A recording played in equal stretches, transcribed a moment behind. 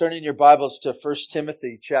Turning your Bibles to 1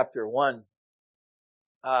 Timothy chapter 1.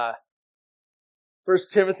 1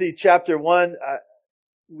 Timothy chapter 1,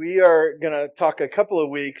 we are going to talk a couple of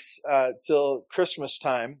weeks till Christmas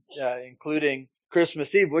time, including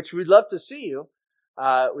Christmas Eve, which we'd love to see you.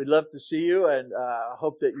 We'd love to see you and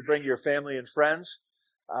hope that you bring your family and friends.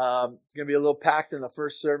 It's going to be a little packed in the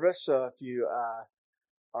first service, so if you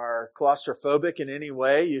are claustrophobic in any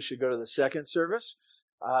way, you should go to the second service.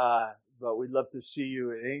 But we'd love to see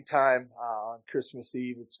you at any time on Christmas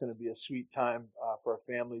Eve. It's going to be a sweet time for our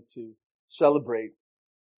family to celebrate.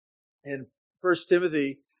 In 1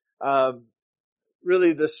 Timothy,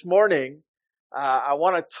 really this morning, I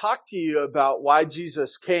want to talk to you about why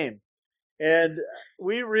Jesus came. And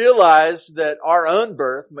we realize that our own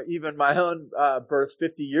birth, even my own birth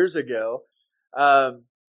 50 years ago,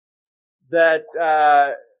 that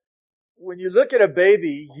when you look at a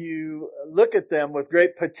baby, you look at them with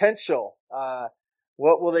great potential.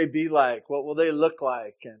 What will they be like? What will they look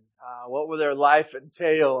like? And what will their life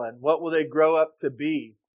entail? And what will they grow up to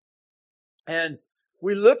be? And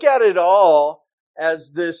we look at it all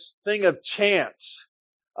as this thing of chance,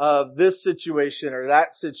 of this situation or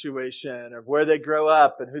that situation, of where they grow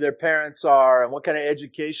up and who their parents are and what kind of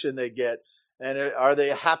education they get. And are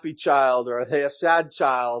they a happy child or are they a sad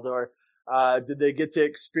child, or did they get to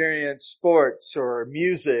experience sports or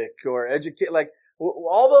music or educate? Like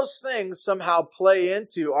all those things somehow play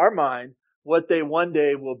into our mind what they one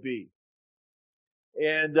day will be.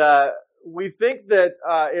 And we think that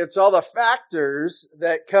it's all the factors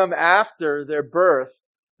that come after their birth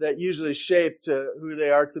that usually shape to who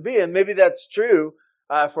they are to be. And maybe that's true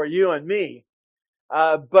for you and me.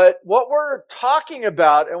 But what we're talking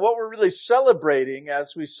about and what we're really celebrating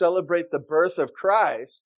as we celebrate the birth of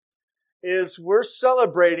Christ is we're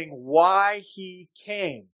celebrating why He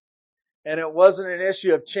came. And it wasn't an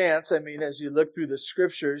issue of chance. I mean, as you look through the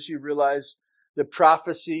scriptures, you realize the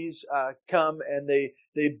prophecies come and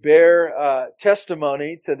they bear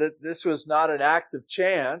testimony to that this was not an act of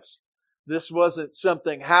chance. This wasn't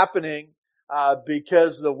something happening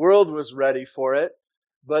because the world was ready for it,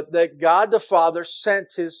 but that God the Father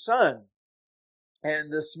sent His Son.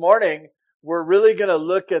 And this morning, we're really going to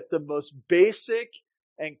look at the most basic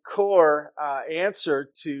and core answer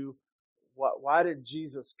to why did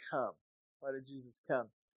Jesus come? Why did Jesus come?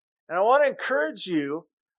 And I want to encourage you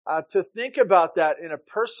to think about that in a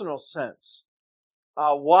personal sense.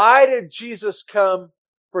 Why did Jesus come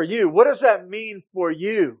for you? What does that mean for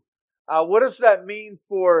you? What does that mean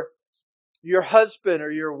for your husband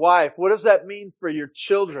or your wife? What does that mean for your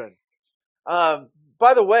children?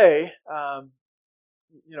 By the way, I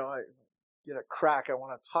get a crack. I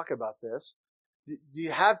want to talk about this. Do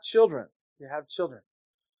you have children? Do you have children?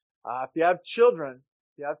 If you have children,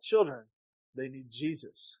 they need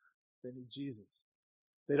Jesus. They need Jesus.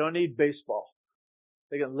 They don't need baseball.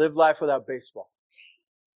 They can live life without baseball.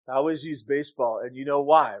 I always use baseball, and you know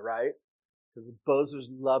why, right? Because the Bozers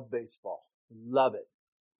love baseball. Love it.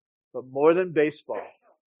 But more than baseball,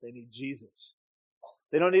 they need Jesus.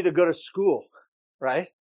 They don't need to go to school, right?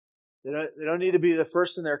 They don't need to be the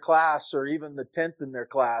first in their class or even the 10th in their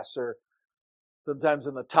class, or sometimes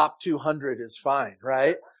in the top 200 is fine,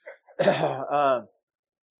 right?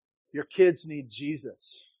 Your kids need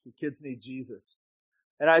Jesus. Your kids need Jesus.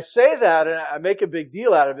 And I say that and I make a big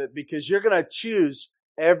deal out of it because you're going to choose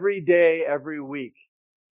every day, every week,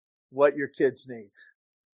 what your kids need.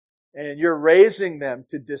 And you're raising them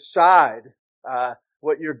to decide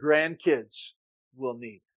what your grandkids will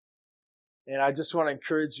need. And I just want to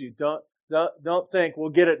encourage you, don't think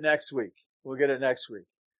we'll get it next week. We'll get it next week.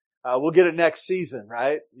 We'll get it next season,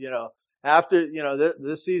 right? After,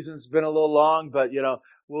 this season's been a little long, but,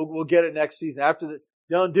 we'll get it next season.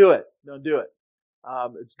 Don't do it. Don't do it.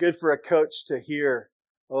 It's good for a coach to hear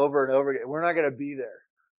over and over again, we're not going to be there.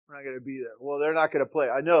 We're not going to be there. Well, they're not going to play.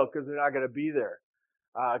 I know, because they're not going to be there.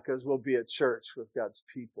 Because we'll be at church with God's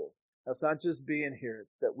people. That's not just being here.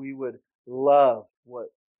 It's that we would love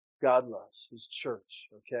what God loves, His church,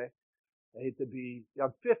 okay? I'm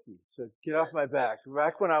 50, so get off my back.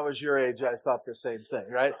 Back when I was your age, I thought the same thing,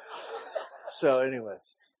 right? So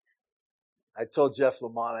anyways, I told Jeff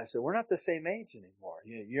Lamont, I said, we're not the same age anymore.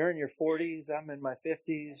 You're in your 40s, I'm in my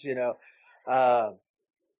 50s,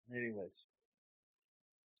 anyways.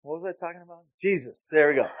 What was I talking about? Jesus. There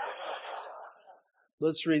we go.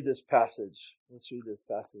 Let's read this passage.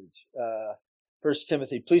 1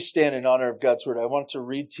 Timothy. Please stand in honor of God's word. I want to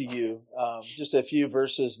read to you just a few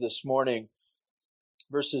verses this morning,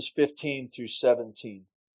 verses 15 through 17.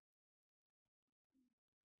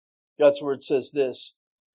 God's word says this: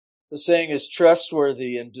 the saying is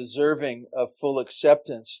trustworthy and deserving of full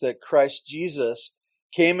acceptance, that Christ Jesus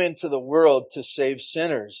came into the world to save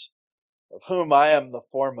sinners, of whom I am the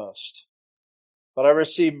foremost. But I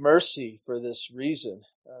received mercy for this reason,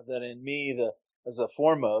 that in me, as the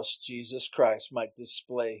foremost, Jesus Christ might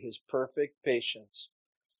display his perfect patience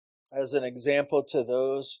as an example to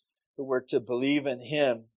those who were to believe in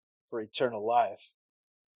him for eternal life.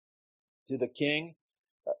 To the King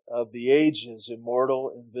of the ages,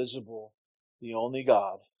 immortal, invisible, the only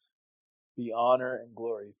God, be honor and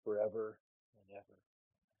glory forever and ever.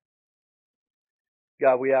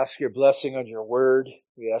 God, we ask your blessing on your word.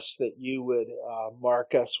 We ask that you would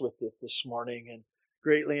mark us with it this morning and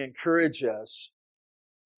greatly encourage us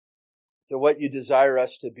to what you desire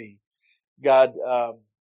us to be. God,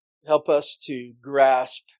 help us to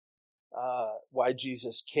grasp why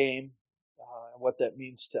Jesus came, and what that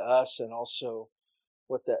means to us, and also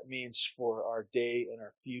what that means for our day and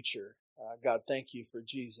our future. God, thank you for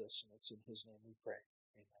Jesus, and it's in his name we pray.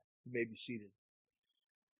 Amen. You may be seated.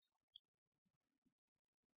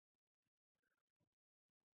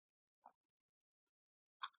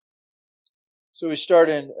 So we start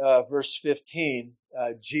in verse 15,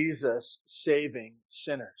 Jesus saving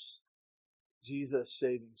sinners. Jesus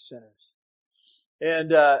saving sinners.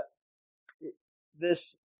 And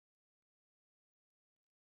this,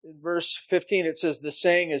 in verse 15, it says, the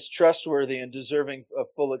saying is trustworthy and deserving of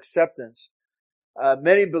full acceptance.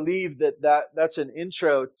 Many believe that's an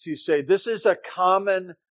intro to say, this is a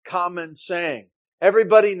common saying.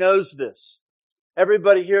 Everybody knows this.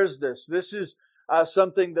 Everybody hears this. This is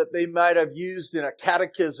something that they might have used in a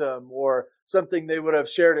catechism or something they would have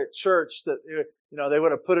shared at church, that they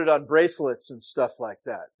would have put it on bracelets and stuff like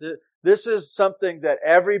that. This is something that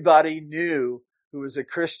everybody knew who was a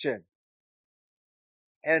Christian.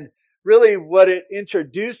 And really what it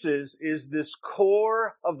introduces is this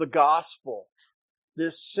core of the gospel,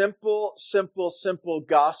 this simple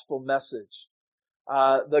gospel message.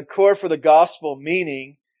 The core for the gospel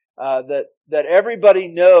meaning that everybody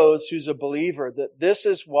knows who's a believer, that this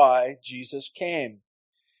is why Jesus came.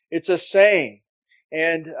 It's a saying.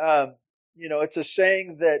 And, it's a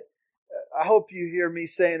saying that I hope you hear me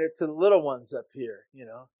saying it to the little ones up here,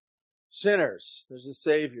 sinners, there's a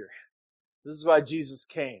Savior. This is why Jesus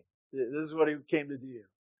came. This is what he came to do.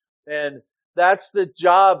 And that's the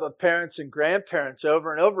job of parents and grandparents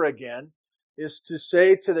over and over again, is to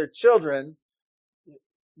say to their children,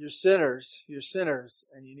 you're sinners,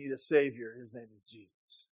 and you need a Savior. His name is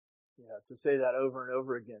Jesus. To say that over and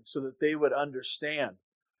over again so that they would understand,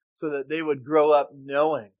 so that they would grow up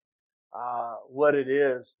knowing what it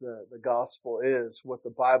is, the gospel is, what the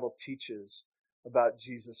Bible teaches about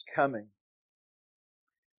Jesus coming.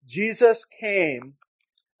 Jesus came,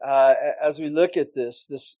 as we look at this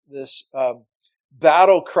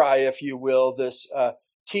battle cry, if you will, this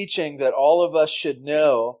teaching that all of us should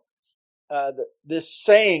know, this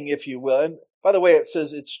saying, if you will. And by the way, it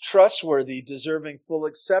says it's trustworthy, deserving full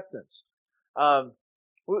acceptance. There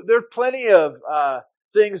are plenty of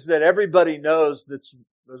things that everybody knows that's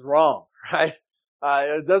wrong, right?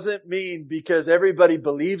 It doesn't mean because everybody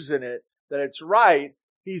believes in it that it's right.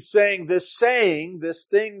 He's saying, this thing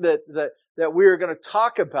that we're going to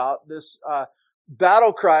talk about, this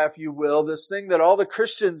battle cry, if you will, this thing that all the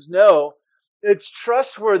Christians know, it's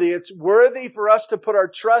trustworthy. It's worthy for us to put our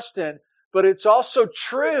trust in, but it's also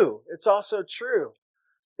true. It's also true.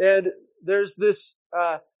 And there's this,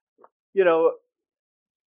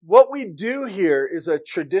 what we do here is a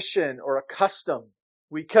tradition or a custom.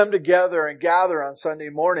 We come together and gather on Sunday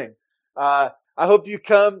morning. I hope you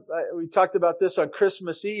come. We talked about this on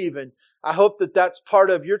Christmas Eve, and I hope that that's part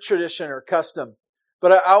of your tradition or custom.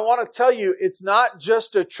 But I want to tell you, it's not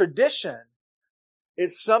just a tradition.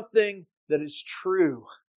 It's something that is true,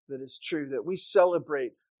 that we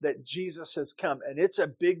celebrate that Jesus has come. And it's a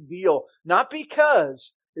big deal, not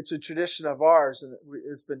because it's a tradition of ours and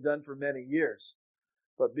it's been done for many years,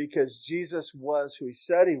 but because Jesus was who he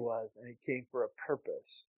said he was, and he came for a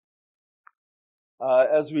purpose.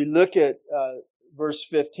 As we look at verse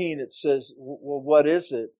 15, it says, well, what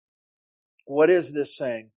is it? What is this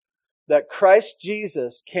saying? That Christ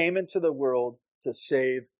Jesus came into the world to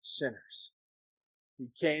save sinners. He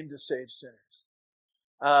came to save sinners.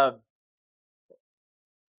 None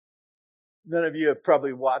of you have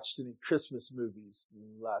probably watched any Christmas movies in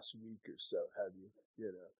the last week or so, have you?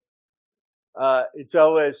 It's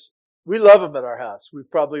always, we love them at our house. We've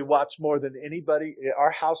probably watched more than anybody.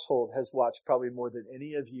 Our household has watched probably more than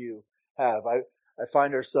any of you have. I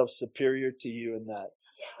find ourselves superior to you in that.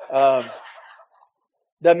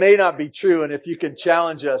 That may not be true, and if you can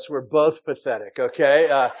challenge us, we're both pathetic,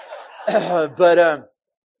 okay? But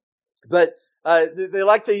they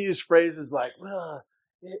like to use phrases like, well,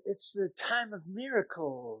 it's the time of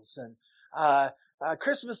miracles, and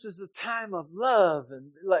Christmas is the time of love,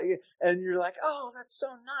 and you're like, oh, that's so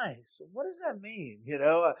nice. What does that mean?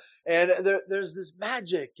 And there's this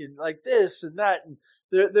magic and like this and that, and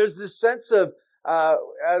there's this sense of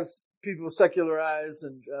as people secularize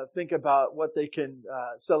and think about what they can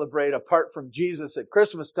celebrate apart from Jesus at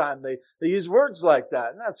Christmas time, they use words like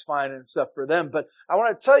that, and that's fine and stuff for them. But I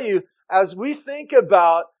want to tell you, as we think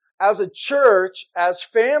about as a church, as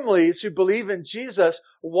families who believe in Jesus,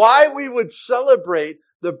 why we would celebrate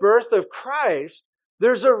the birth of Christ,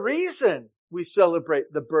 there's a reason we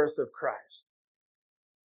celebrate the birth of Christ.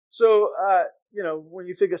 So, when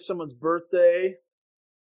you think of someone's birthday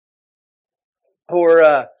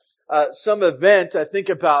or some event, I think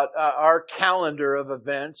about our calendar of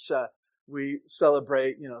events. We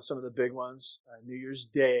celebrate, some of the big ones, New Year's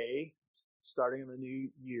Day, starting in the new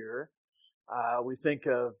year. We think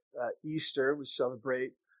of Easter. We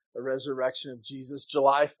celebrate the resurrection of Jesus.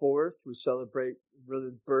 July 4th, we celebrate really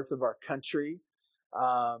the birth of our country.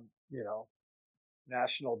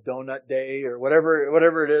 National Donut Day or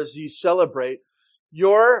whatever it is you celebrate.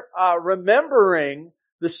 You're remembering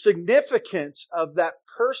the significance of that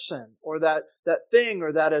person or that thing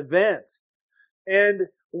or that event. And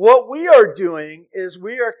what we are doing is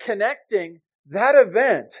we are connecting that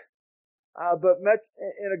event, but much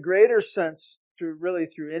in a greater sense through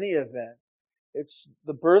any event. It's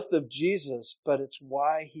the birth of Jesus, but it's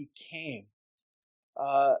why he came.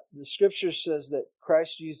 The scripture says that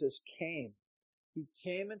Christ Jesus came. He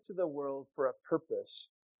came into the world for a purpose,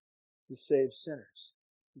 to save sinners.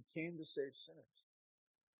 He came to save sinners.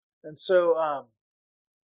 And so,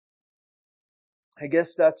 I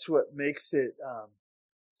guess that's what makes it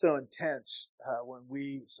so intense when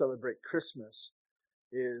we celebrate Christmas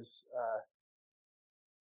is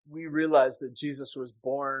we realize that Jesus was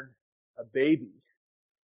born a baby.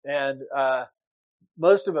 And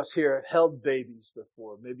most of us here have held babies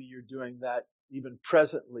before. Maybe you're doing that even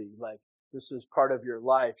presently, like this is part of your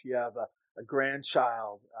life. You have a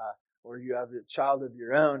grandchild or you have a child of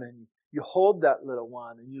your own, and you hold that little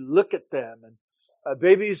one and you look at them. And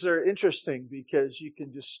babies are interesting because you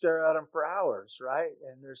can just stare at them for hours, right?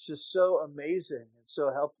 And they're just so amazing and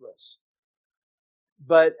so helpless.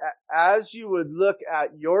 But as you would look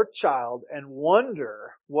at your child and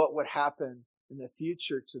wonder what would happen in the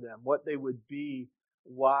future to them, what they would be,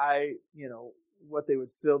 why, what they would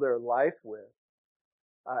fill their life with,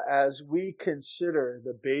 as we consider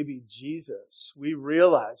the baby Jesus, we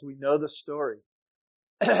realize, we know the story,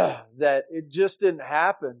 that it just didn't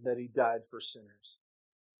happen that he died for sinners.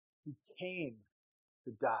 He came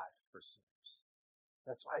to die for sinners.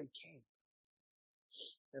 That's why he came.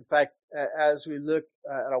 In fact, as we look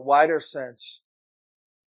at a wider sense,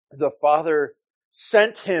 the Father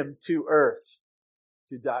sent him to earth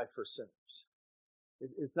to die for sinners.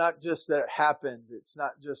 It's not just that it happened. It's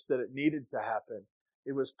not just that it needed to happen.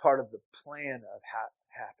 It was part of the plan of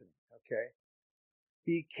happening, okay?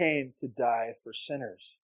 He came to die for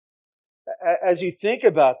sinners. As you think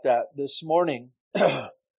about that this morning,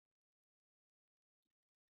 the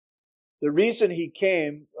reason he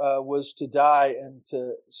came was to die and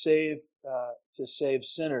to save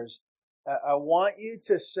sinners. I want you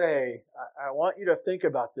to think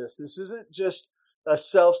about this. This isn't just a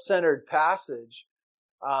self-centered passage,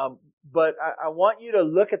 but I want you to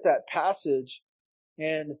look at that passage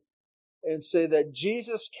and say that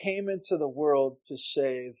Jesus came into the world to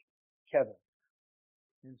save Kevin.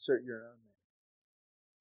 Insert your own name.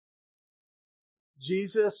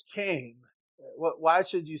 Jesus came. Why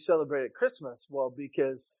should you celebrate at Christmas? Well,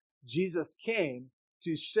 because Jesus came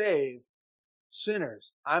to save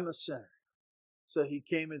sinners. I'm a sinner. So he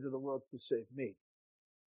came into the world to save me.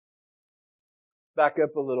 Back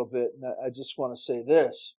up a little bit, and I just want to say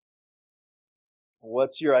this.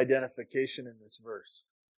 What's your identification in this verse?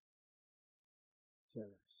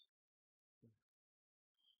 Sinners.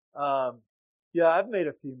 Yeah, I've made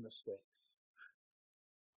a few mistakes.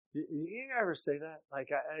 You ever say that? Like,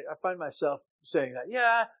 I find myself saying that.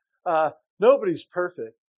 Yeah, nobody's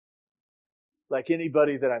perfect. Like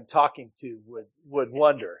anybody that I'm talking to would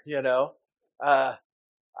wonder, I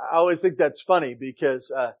always think that's funny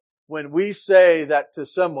because when we say that to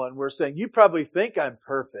someone, we're saying, you probably think I'm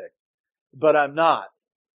perfect, but I'm not.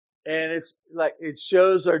 And it's like, it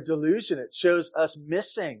shows our delusion. It shows us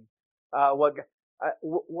missing what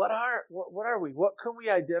are we? What can we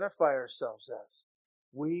identify ourselves as?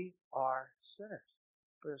 We are sinners.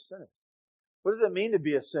 We're sinners. What does it mean to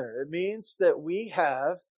be a sinner? It means that we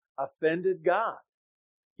have offended God.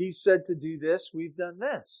 He said to do this, we've done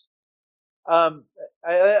this. I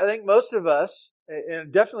think most of us,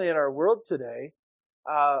 and definitely in our world today,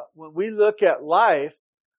 when we look at life,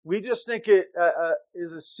 we just think it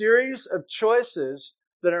is a series of choices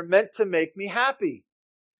that are meant to make me happy.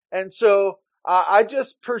 And so I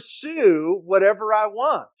just pursue whatever I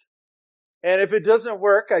want. And if it doesn't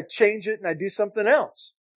work, I change it and I do something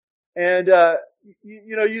else. And,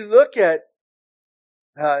 you look at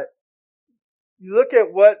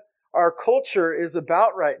what our culture is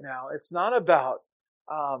about right now. It's not about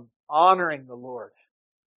honoring the Lord.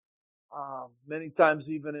 Many times,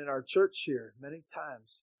 even in our church here, many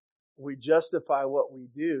times we justify what we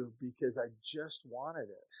do because I just wanted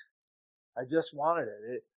it. I just wanted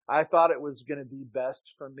it. I thought it was going to be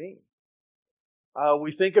best for me.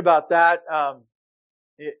 We think about that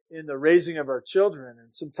in the raising of our children,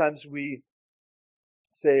 and sometimes we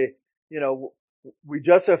say, we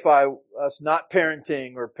justify us not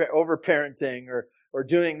parenting or over-parenting or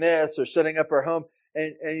doing this or setting up our home.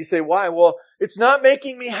 And you say, why? Well, it's not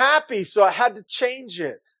making me happy, so I had to change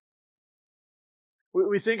it.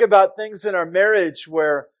 We think about things in our marriage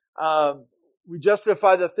where we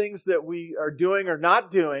justify the things that we are doing or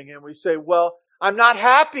not doing, and we say, well, I'm not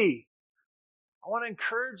happy. I want to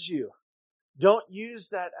encourage you. Don't use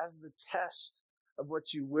that as the test of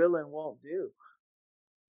what you will and won't do.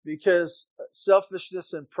 Because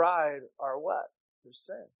selfishness and pride are what? They're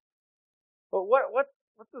sins. But what's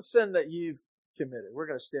a sin that you've committed? We're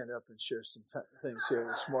going to stand up and share some things here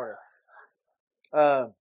this morning.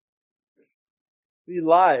 You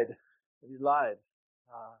lied. You lied.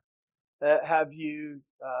 Have you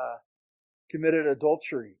committed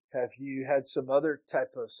adultery? Have you had some other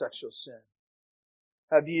type of sexual sin?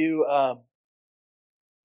 Have you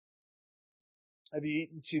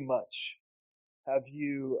eaten too much? Have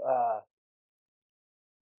you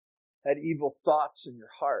had evil thoughts in your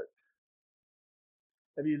heart?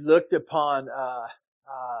 Have you looked upon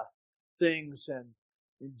things and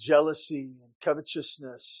in jealousy and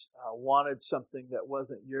covetousness, wanted something that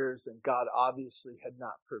wasn't yours and God obviously had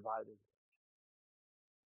not provided?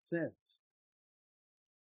 Sins.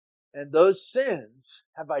 And those sins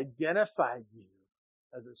have identified you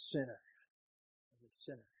as a sinner. As a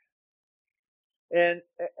sinner.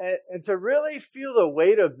 And to really feel the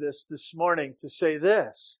weight of this morning, to say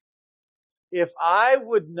this: if I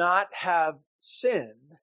would not have sinned,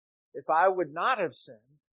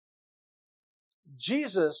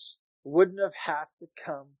 Jesus wouldn't have had to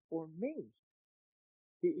come for me.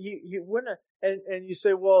 He wouldn't have, and you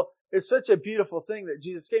say, well, it's such a beautiful thing that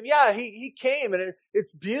Jesus came. Yeah, he came, and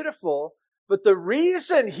it's beautiful, but the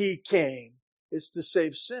reason he came is to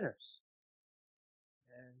save sinners.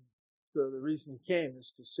 And so the reason he came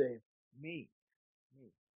is to save me.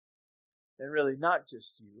 And really not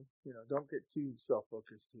just you. Don't get too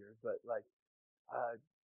self-focused here, but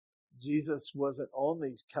Jesus wasn't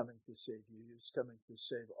only coming to save you, he was coming to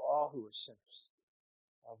save all who are sinners,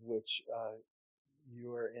 of which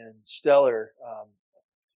you are in. Stellar,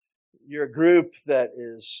 you're a group that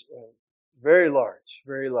is very large,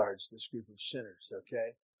 this group of sinners,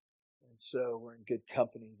 okay? And so we're in good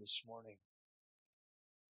company this morning.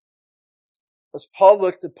 As Paul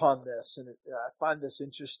looked upon this, and I find this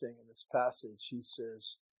interesting in this passage, he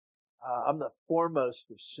says, I'm the foremost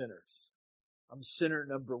of sinners. I'm sinner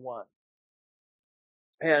number one.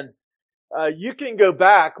 And you can go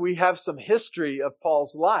back. We have some history of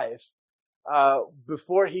Paul's life.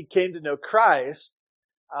 Before he came to know Christ,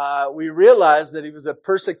 we realize that he was a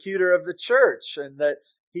persecutor of the church and that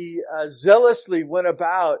he zealously went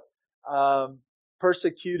about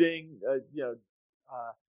persecuting,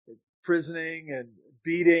 imprisoning and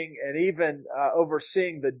beating and even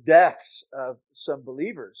overseeing the deaths of some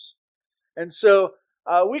believers. And so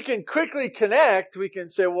we can quickly connect. We can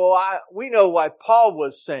say, well, we know why Paul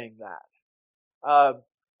was saying that.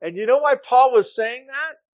 And you know why Paul was saying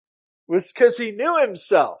that? It was because he knew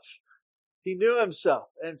himself. He knew himself.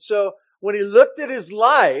 And so when he looked at his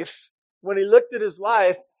life,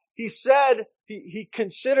 he said he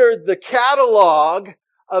considered the catalog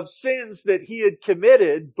of sins that he had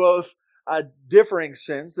committed, both differing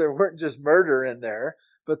sins. There weren't just murder in there,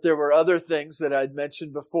 but there were other things that I'd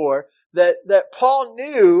mentioned before that Paul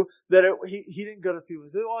knew that he didn't go to people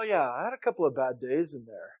and say, oh yeah, I had a couple of bad days in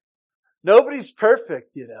there. Nobody's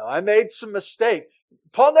perfect, I made some mistakes.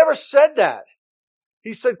 Paul never said that.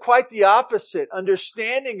 He said quite the opposite,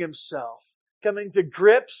 understanding himself, coming to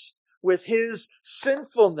grips with his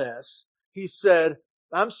sinfulness. He said,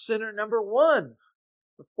 I'm sinner number one,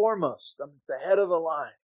 the foremost. I'm at the head of the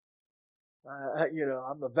line.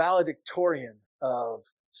 I'm the valedictorian of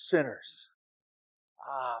sinners.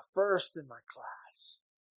 First in my class.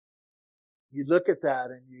 You look at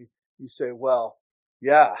that and you say, well,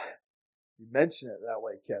 yeah, you mention it that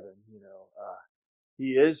way, Kevin.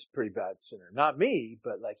 he is a pretty bad sinner. Not me,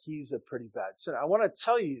 but like he's a pretty bad sinner. I want to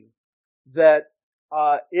tell you that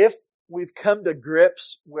if we've come to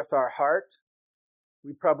grips with our heart,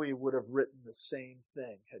 we probably would have written the same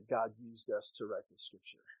thing had God used us to write the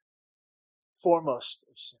Scripture. Foremost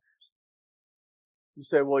of sinners. You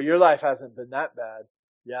say, well, your life hasn't been that bad.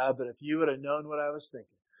 Yeah, but if you would have known what I was thinking,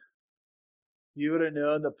 you would have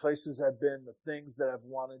known the places I've been, the things that I've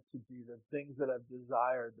wanted to do, the things that I've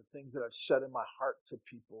desired, the things that I've said in my heart to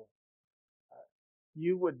people.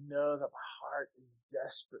 You would know that my heart is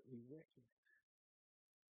desperately wicked.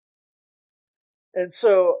 And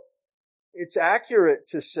so it's accurate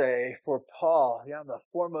to say for Paul, yeah, I'm the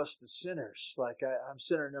foremost of sinners. Like I'm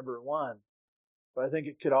sinner number one. But I think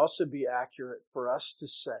it could also be accurate for us to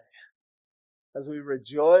say, as we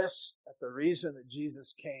rejoice at the reason that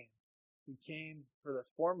Jesus came, He came for the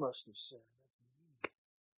foremost of sin. That's me.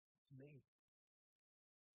 It's me.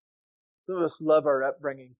 Some of us love our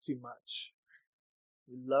upbringing too much.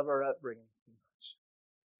 We love our upbringing too much.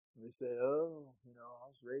 And we say, oh, I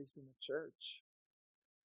was raised in the church.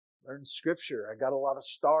 Learned Scripture. I got a lot of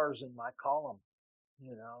stars in my column,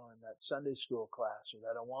 in that Sunday school class or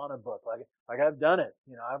that Awana book. Like I've done it.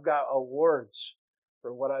 I've got awards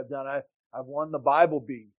for what I've done. I've won the Bible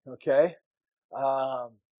Bee, okay?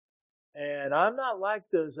 And I'm not like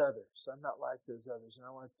those others. I'm not like those others. And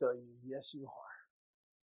I want to tell you, yes, you are.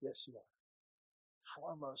 Yes, you are.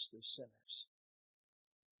 Foremost of sinners.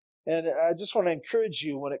 And I just want to encourage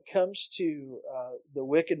you when it comes to the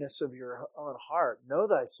wickedness of your own heart, know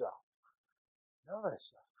thyself. Know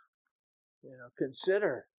thyself.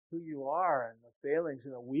 Consider who you are and the failings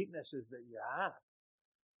and the weaknesses that you have.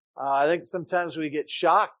 I think sometimes we get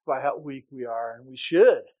shocked by how weak we are, and we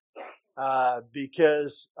should,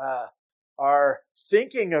 because our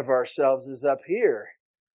thinking of ourselves is up here,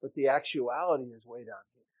 but the actuality is way down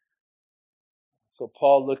here. So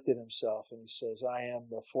Paul looked at himself and he says, I am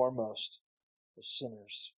the foremost of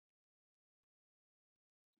sinners.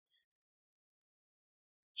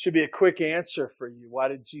 Should be a quick answer for you. Why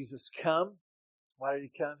did Jesus come? Why did He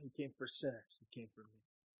come? He came for sinners. He came for me.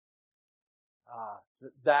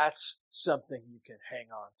 That's something you can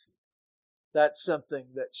hang on to. That's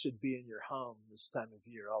something that should be in your home this time of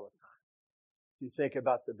year all the time. You think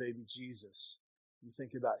about the baby Jesus. You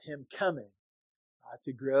think about Him coming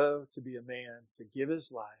to grow, to be a man, to give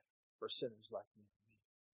His life for sinners like me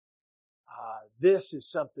and me. This is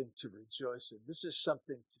something to rejoice in. This is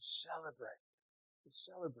something to celebrate.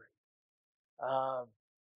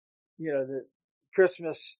 The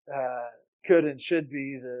Christmas could and should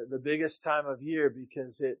be the biggest time of year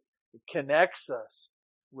because it connects us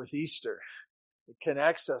with Easter. It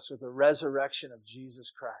connects us with the resurrection of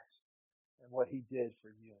Jesus Christ and what He did for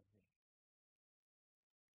you and me.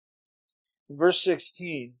 In verse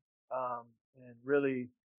 16, and really,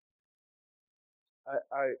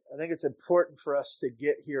 I think it's important for us to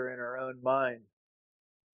get here in our own mind.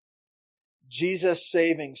 Jesus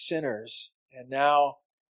saving sinners, and now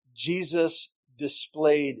Jesus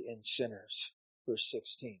displayed in sinners, verse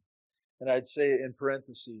 16. And I'd say in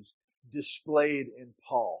parentheses, displayed in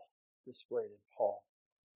Paul. Displayed in Paul.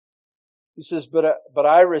 He says, but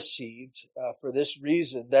I received for this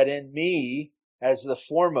reason that in me, as the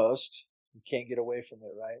foremost, you can't get away from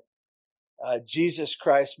it, right? Jesus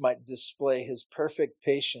Christ might display His perfect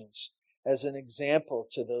patience as an example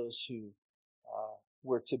to those who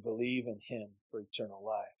were to believe in Him for eternal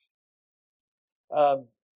life.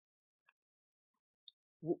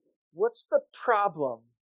 What's the problem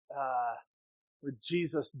with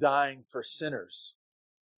Jesus dying for sinners?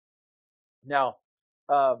 Now,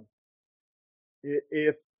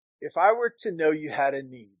 if I were to know you had a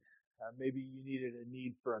need, maybe you needed a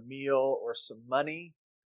need for a meal or some money,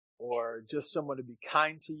 or just someone to be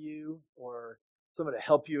kind to you, or someone to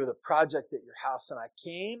help you with a project at your house, and I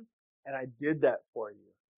came and I did that for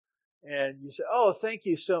you. And you say, oh, thank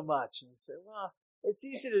you so much. And you say, well, it's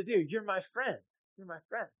easy to do. You're my friend. You're my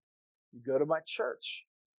friend. You go to my church.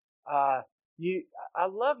 I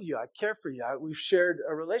love you. I care for you. We've shared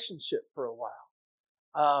a relationship for a while.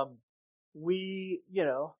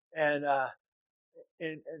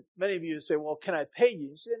 And many of you say, well, can I pay you?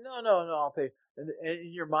 You say, no, I'll pay. And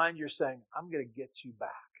in your mind, you're saying, I'm going to get you back.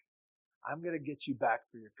 I'm going to get you back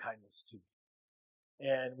for your kindness to me.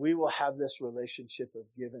 And we will have this relationship of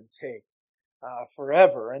give and take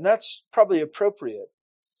forever. And that's probably appropriate.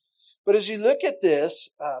 But as you look at this,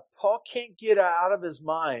 Paul can't get out of his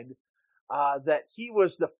mind that he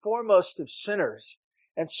was the foremost of sinners.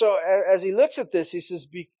 And so as he looks at this, he says,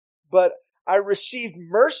 but I received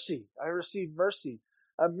mercy. I received mercy.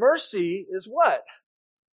 Mercy is what?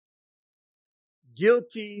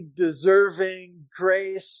 guilty, deserving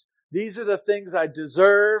grace. These are the things I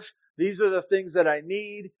deserve. These are the things that I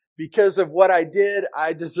need. Because of what I did,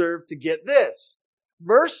 I deserve to get this.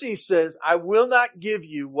 Mercy says, I will not give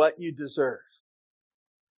you what you deserve.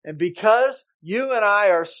 And because you and I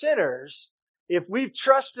are sinners, if we've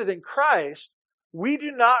trusted in Christ, we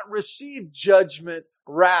do not receive judgment,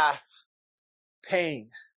 wrath, pain.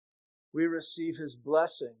 We receive His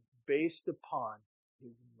blessing based upon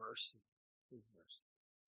His mercy. His mercy.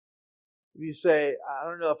 If you say, I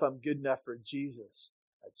don't know if I'm good enough for Jesus,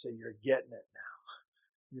 I'd say you're getting it now.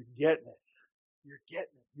 You're getting it. You're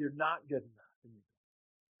getting it. You're not good enough. And you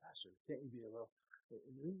go, Pastor, can't you be a little...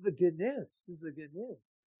 This is the good news. This is the good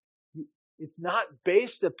news. It's not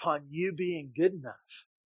based upon you being good enough.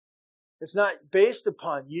 It's not based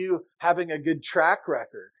upon you having a good track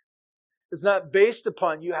record. It's not based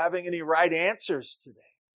upon you having any right answers today.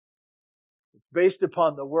 It's based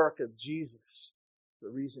upon the work of Jesus. It's the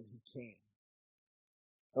reason He came.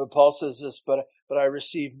 But Paul says this, but I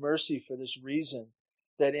receive mercy for this reason,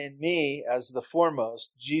 that in me, as the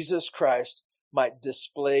foremost, Jesus Christ might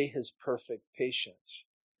display His perfect patience.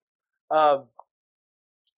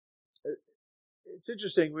 It's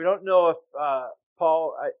interesting. We don't know if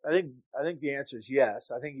Paul. I think the answer is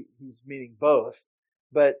yes. I think he's meaning both.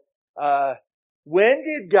 But when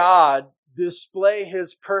did God display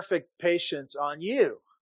His perfect patience on you?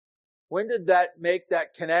 When did that make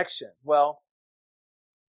that connection? Well,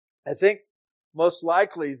 I think most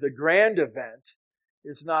likely the grand event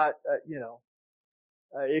is not.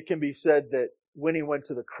 It can be said that when He went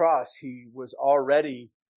to the cross, He was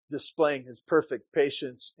already displaying His perfect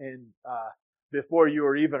patience in. Before you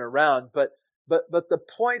were even around. But the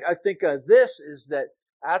point I think of this is that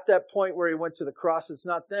at that point where He went to the cross, it's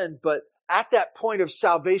not then, but at that point of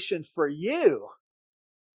salvation for you,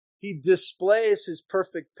 He displays His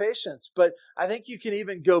perfect patience. But I think you can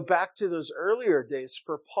even go back to those earlier days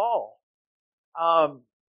for Paul.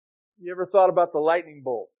 You ever thought about the lightning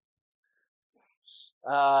bolt?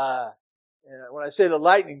 When I say the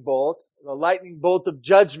lightning bolt of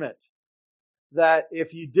judgment. That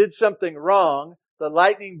if you did something wrong, the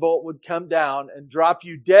lightning bolt would come down and drop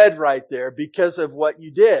you dead right there because of what you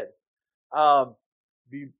did.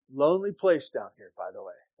 Be lonely place down here, by the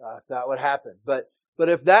way, if that would happen. But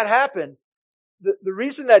if that happened, the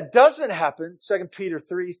reason that doesn't happen, 2 Peter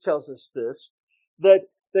 3 tells us this, that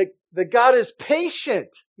God is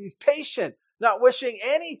patient. He's patient, not wishing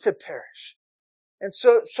any to perish. And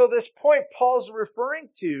so this point Paul's referring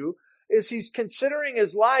to is he's considering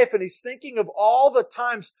his life and he's thinking of all the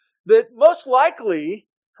times that most likely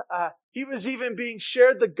he was even being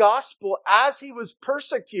shared the gospel as he was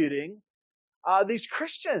persecuting these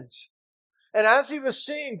Christians. And as he was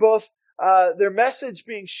seeing both their message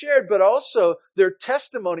being shared, but also their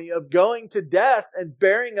testimony of going to death and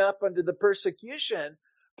bearing up under the persecution,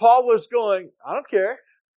 Paul was going, I don't care.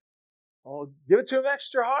 I'll give it to him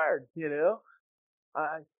extra hard,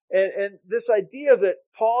 And this idea that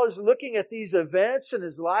Paul is looking at these events in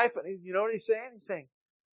his life, and you know what he's saying? He's saying,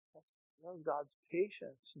 that was God's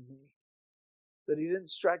patience in me. That He didn't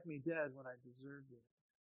strike me dead when I deserved it.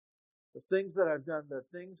 The things that I've done, the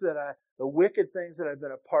wicked things that I've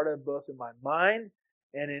been a part of, both in my mind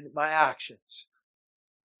and in my actions.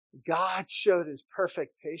 God showed His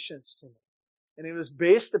perfect patience to me. And it was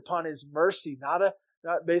based upon His mercy, not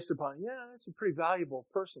based upon, that's a pretty valuable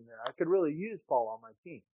person there. I could really use Paul on my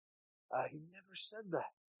team. He never said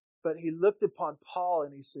that. But He looked upon Paul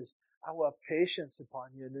and He says, I will have patience upon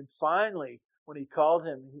you. And then finally, when He called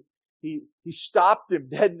him, he stopped him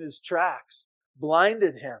dead in his tracks,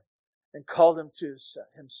 blinded him, and called him to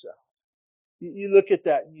Himself. You look at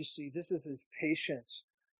that and you see this is His patience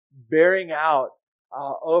bearing out,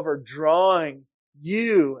 overdrawing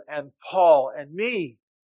you and Paul and me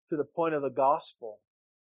to the point of the gospel.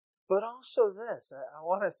 But also this, I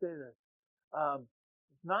want to say this.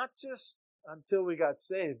 It's not just until we got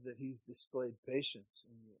saved that He's displayed patience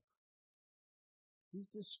in you. He's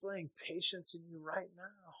displaying patience in you right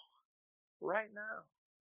now. Right now.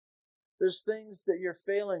 There's things that you're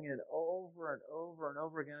failing in over and over and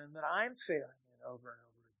over again, and that I'm failing in over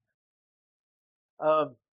and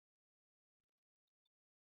over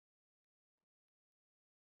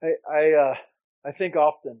again. I think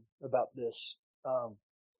often about this,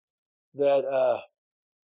 that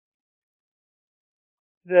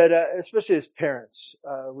especially as parents,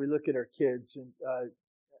 we look at our kids and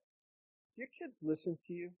do your kids listen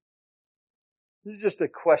to you? This is just a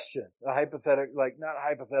question, a hypothetical, not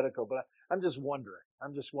hypothetical, but I'm just wondering.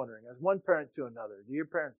 As one parent to another, do your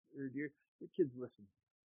kids listen?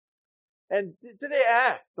 And do they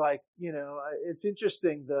act like, it's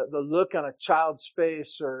interesting, the look on a child's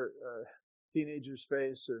face or teenager's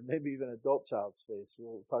face or maybe even adult child's face.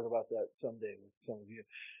 We'll talk about that someday with some of you.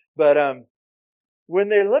 But when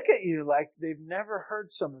they look at you like they've never heard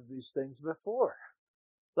some of these things before.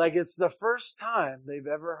 Like it's the first time they've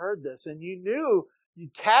ever heard this. And you knew, you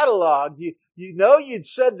cataloged, you'd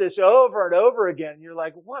said this over and over again. You're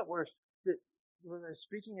like, what? Were they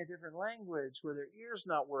speaking a different language? Were their ears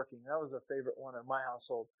not working? That was a favorite one in my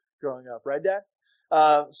household growing up. Right, Dad?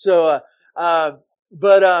 But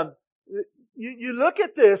you look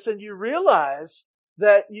at this and you realize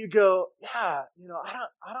that you go, yeah,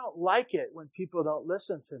 I don't like it when people don't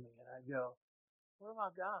listen to me. And I go, what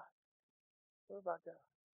about God? What about God?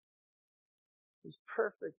 His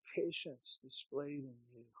perfect patience displayed in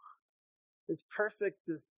you. His perfect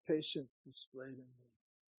patience displayed in me.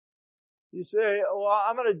 You say, well,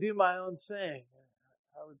 I'm going to do my own thing.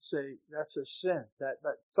 I would say that's a sin. That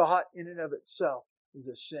thought in and of itself is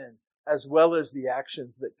a sin, as well as the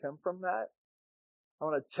actions that come from that. I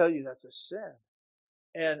want to tell you that's a sin.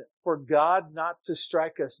 And for God not to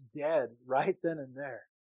strike us dead right then and there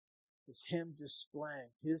is Him displaying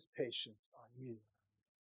His patience on you.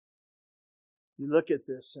 You look at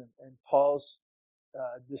this and Paul's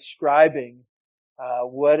describing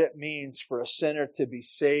what it means for a sinner to be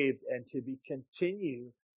saved and to be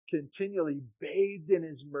continually bathed in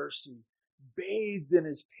His mercy, bathed in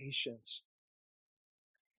His patience.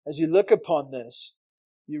 As you look upon this,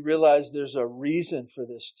 you realize there's a reason for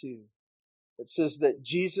this too. It says that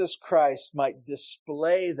Jesus Christ might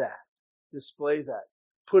display that,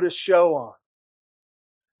 put a show on.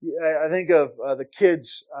 I think of the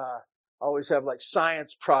kids always have like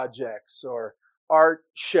science projects or art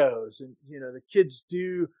shows, and the kids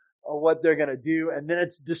do what they're going to do, and then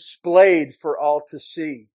it's displayed for all to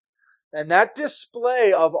see. And that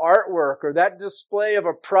display of artwork or that display of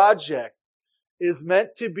a project is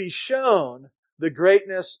meant to be shown the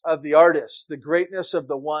greatness of the artist, the greatness of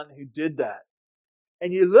the one who did that.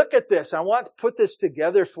 And you look at this, I want to put this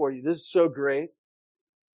together for you. This is so great.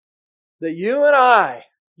 That you and I,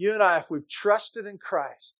 if we've trusted in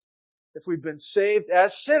Christ, if we've been saved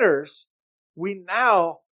as sinners, we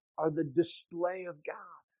now are the display of God.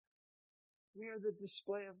 We are the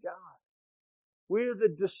display of God. We are the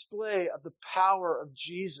display of the power of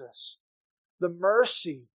Jesus. The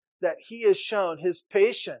mercy that He has shown, His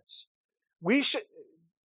patience. We should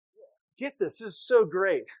get this. This is so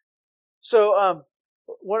great. So,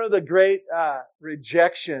 one of the great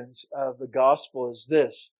rejections of the gospel is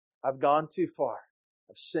this. I've gone too far.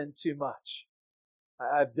 I've sinned too much.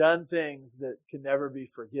 I've done things that can never be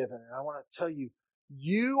forgiven. And I want to tell you,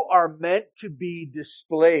 you are meant to be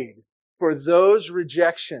displayed for those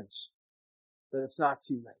rejections, that it's not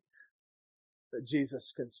too late. That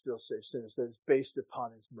Jesus can still save sinners. That it's based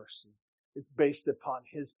upon His mercy. It's based upon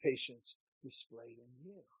His patience displayed in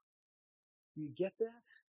you. Do you get that?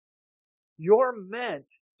 You're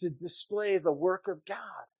meant to display the work of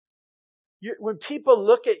God. When people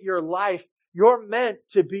look at your life, you're meant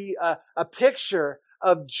to be a picture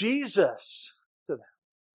of Jesus to them.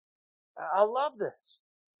 I love this.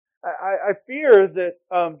 I fear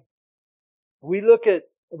that we look at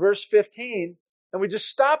verse 15 and we just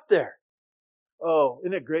stop there. Oh,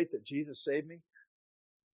 isn't it great that Jesus saved me?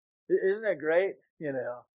 Isn't it great?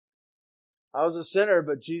 I was a sinner,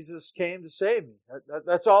 but Jesus came to save me.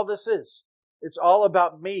 That's all this is. It's all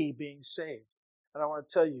about me being saved. And I want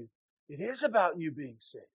to tell you, it is about you being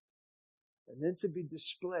saved. And then to be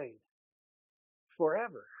displayed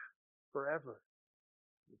forever.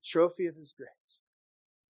 The trophy of His grace.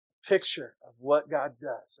 A picture of what God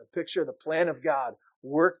does. A picture of the plan of God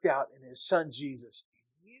worked out in His Son Jesus.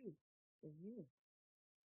 In you.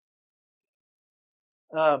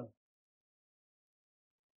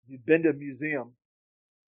 You've been to a museum.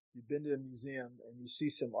 And you see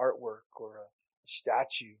some artwork or a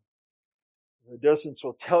statue. The docents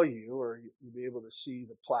will tell you, or you'll be able to see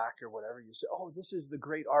the plaque or whatever. You say, oh, this is the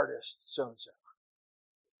great artist, so-and-so.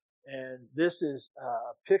 And this is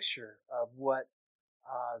a picture of what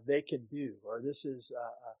they can do. Or this is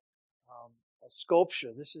a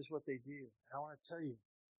sculpture. This is what they do. And I want to tell you,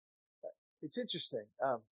 it's interesting.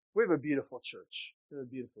 We have a beautiful church. We're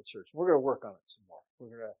going to work on it some more. We're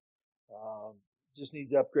going to, just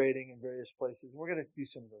needs upgrading in various places. We're going to do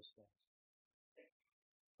some of those things.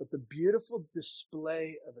 But the beautiful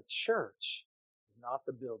display of a church is not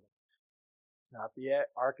the building. It's not the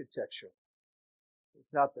architecture.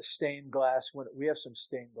 It's not the stained glass. We have some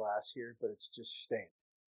stained glass here, but it's just stained.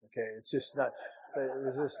 Okay, it's just not.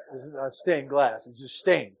 It's not stained glass. It's just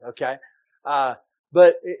stained. Okay,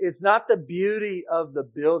 but it's not the beauty of the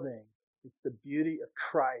building. It's the beauty of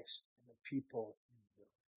Christ and the people in the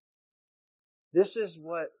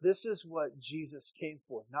building. This is what Jesus came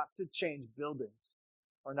for, not to change buildings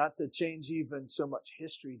or not to change even so much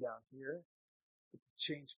history down here, but to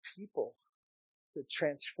change people, to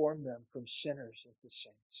transform them from sinners into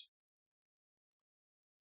saints.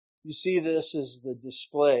 You see this as the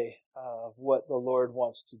display of what the Lord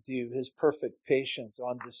wants to do, His perfect patience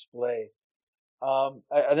on display.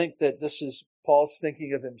 I think that this is Paul's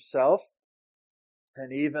thinking of himself,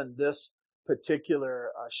 and even this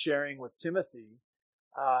particular sharing with Timothy,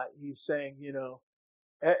 he's saying,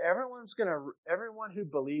 everyone who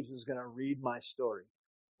believes is gonna read my story.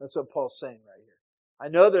 That's what Paul's saying right here. I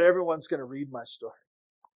know that everyone's gonna read my story.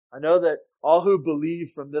 I know that all who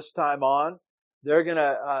believe from this time on, they're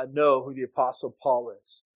gonna know who the Apostle Paul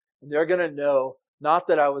is, and they're gonna know not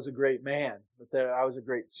that I was a great man, but that I was a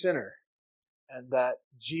great sinner, and that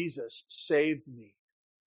Jesus saved me,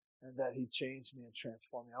 and that He changed me and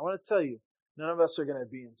transformed me. I want to tell you, none of us are going to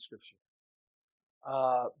be in Scripture.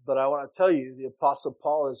 But I want to tell you, the Apostle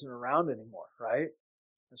Paul isn't around anymore, right?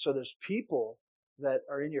 And so there's people that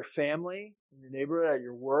are in your family, in your neighborhood, at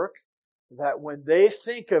your work, that when they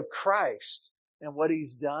think of Christ and what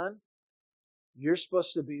He's done, you're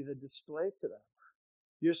supposed to be the display to them.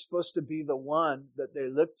 You're supposed to be the one that they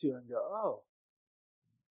look to and go, oh,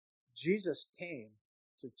 Jesus came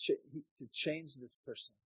to change this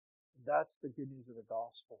person. That's the good news of the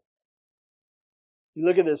gospel. You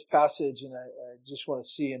look at this passage, and I just want to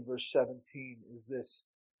see in verse 17 is this.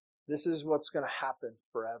 This is what's going to happen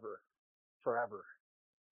forever. Forever.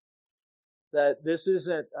 That this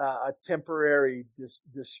isn't a temporary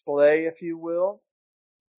display, if you will.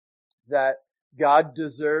 That God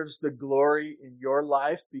deserves the glory in your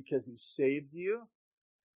life because He saved you.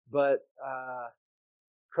 But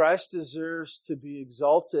Christ deserves to be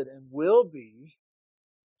exalted and will be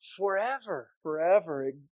forever.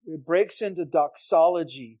 Forever. It breaks into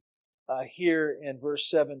doxology here in verse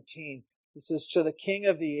 17. It says, to the King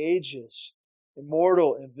of the ages,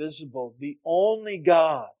 immortal, invisible, the only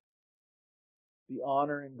God, be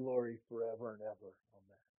honor and glory forever and ever.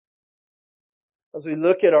 Amen. As we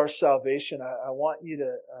look at our salvation, I want you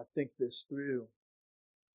to think this through.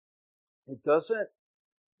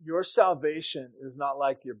 Your salvation is not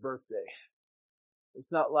like your birthday.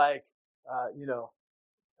 It's not like,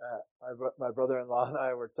 my brother-in-law and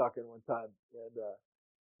I were talking one time, and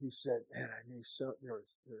he said, man, I knew there were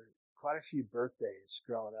quite a few birthdays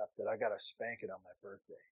growing up that I got a spanking on my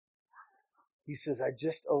birthday. He says, I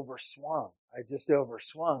just overswung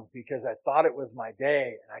because I thought it was my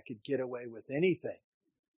day and I could get away with anything.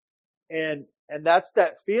 And that's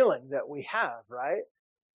that feeling that we have, right?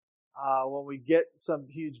 When we get some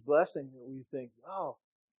huge blessing, we think, oh,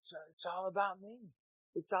 it's all about me.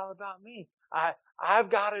 It's all about me. I've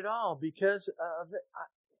got it all because of it.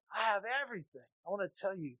 I have everything. I want to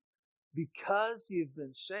tell you, because you've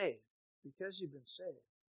been saved,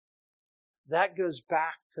 that goes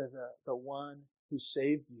back to the one who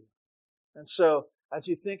saved you. And so, as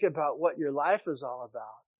you think about what your life is all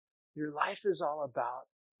about, your life is all about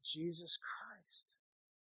Jesus Christ.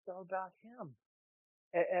 It's all about Him.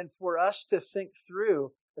 And for us to think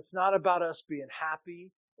through, it's not about us being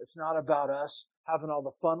happy. It's not about us having all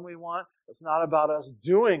the fun we want. It's not about us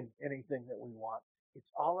doing anything that we want.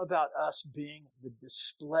 It's all about us being the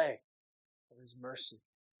display of His mercy,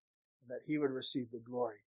 and that He would receive the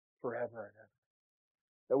glory forever and ever.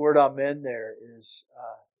 The word amen there is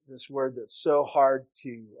this word that's so hard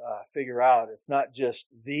to figure out. It's not just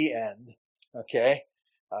the end, okay,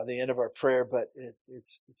 the end of our prayer, but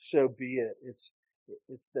it's so be it. It's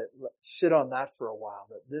that, sit on that for a while,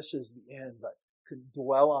 that this is the end, but can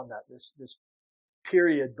dwell on that, this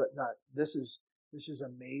period, but not, this is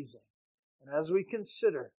amazing. And as we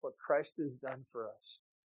consider what Christ has done for us,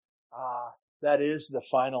 that is the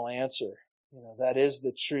final answer. That is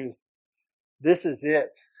the truth. This is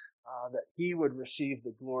it, that He would receive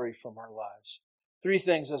the glory from our lives. 3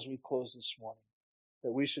 things as we close this morning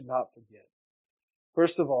that we should not forget.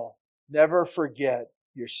 First of all, never forget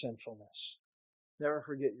your sinfulness. Never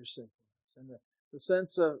forget your sinfulness. And the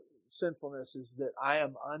sense of sinfulness is that I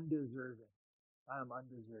am undeserving. I am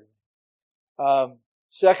undeserving.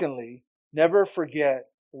 Secondly, never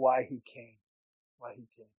forget why He came. Why He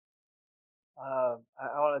came. I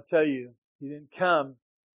want to tell you, He didn't come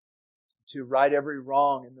to right every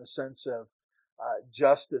wrong in the sense of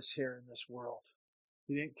justice here in this world.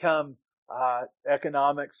 He didn't come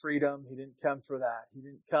economic freedom. He didn't come for that. He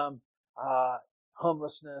didn't come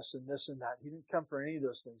homelessness and this and that. He didn't come for any of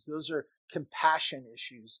those things. Those are compassion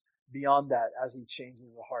issues beyond that as He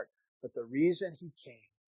changes the heart. But the reason He came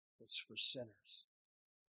was for sinners.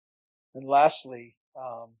 And lastly,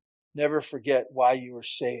 never forget why you were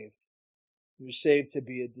saved. You were saved to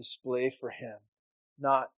be a display for Him,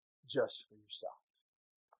 not just for yourself.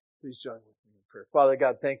 Please join with me in prayer. Father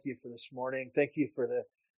God, thank you for this morning. Thank you for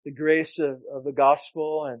the grace of the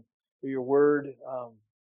gospel and for your word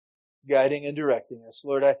guiding and directing us.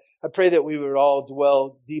 Lord, I pray that we would all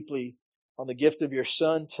dwell deeply on the gift of your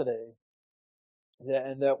Son today,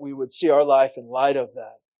 and that we would see our life in light of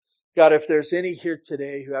that. God, if there's any here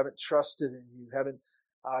today who haven't trusted in you, haven't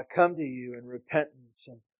come to you in repentance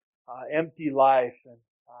and empty life and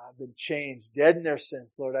been changed, dead in their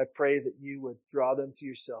sins, Lord, I pray that you would draw them to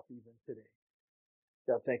yourself even today.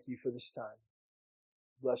 God, thank you for this time.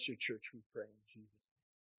 Bless your church, we pray in Jesus'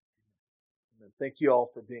 name. Amen. Thank you all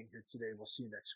for being here today. We'll see you next week.